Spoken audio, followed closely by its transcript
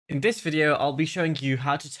In this video, I'll be showing you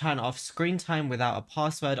how to turn off screen time without a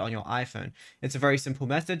password on your iPhone. It's a very simple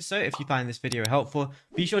method, so if you find this video helpful,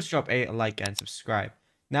 be sure to drop a like and subscribe.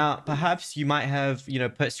 Now, perhaps you might have,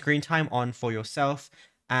 put screen time on for yourself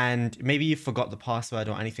and maybe you forgot the password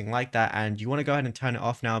or anything like that and you want to go ahead and turn it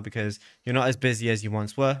off now because you're not as busy as you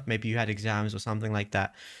once were. Maybe you had exams or something like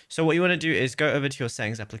that. So what you want to do is go over to your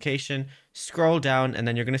settings application, scroll down, and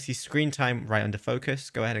then you're going to see screen time right under focus.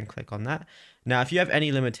 Go ahead and click on that. Now, if you have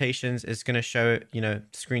any limitations, it's going to show,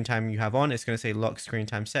 screen time you have on. It's going to say lock screen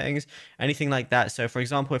time settings, anything like that. So for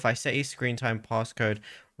example, if I set a screen time passcode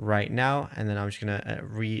right now, and then I'm just going to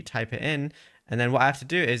re-type it in. And then what I have to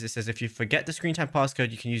do is it says, if you forget the screen time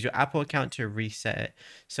passcode, you can use your Apple account to reset it.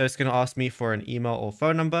 So it's going to ask me for an email or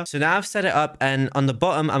phone number. So now I've set it up, and on the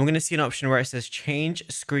bottom, I'm going to see an option where it says change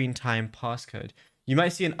screen time passcode. You might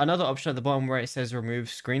see another option at the bottom where it says remove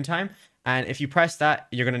screen time. And if you press that,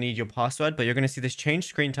 you're going to need your password, but you're going to see this change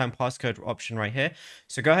screen time passcode option right here.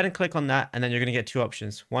 So go ahead and click on that, and then you're going to get two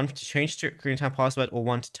options: one to change screen time password, or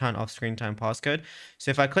one to turn off screen time passcode.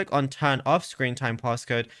 So if I click on turn off screen time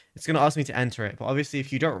passcode, it's going to ask me to enter it. But obviously,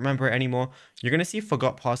 if you don't remember it anymore, you're going to see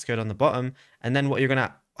forgot passcode on the bottom. And then what you're going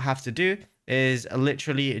to have to do is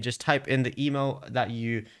literally just type in the email that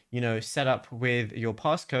you set up with your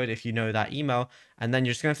passcode, if you know that email, and then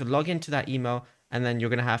you're just going to have to log into that email, and then you're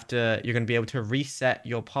going to be able to reset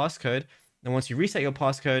your passcode. And once you reset your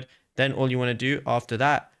passcode, then all you want to do after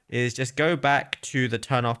that is just go back to the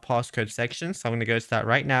turn off passcode section. So I'm going to go to that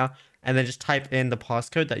right now, and then just type in the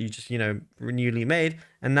passcode that you just newly made,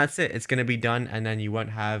 and that's it. It's going to be done, and then you won't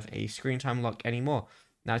have a screen time lock anymore.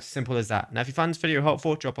 Now it's as simple as that. Now if you found this video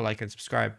helpful, drop a like and subscribe.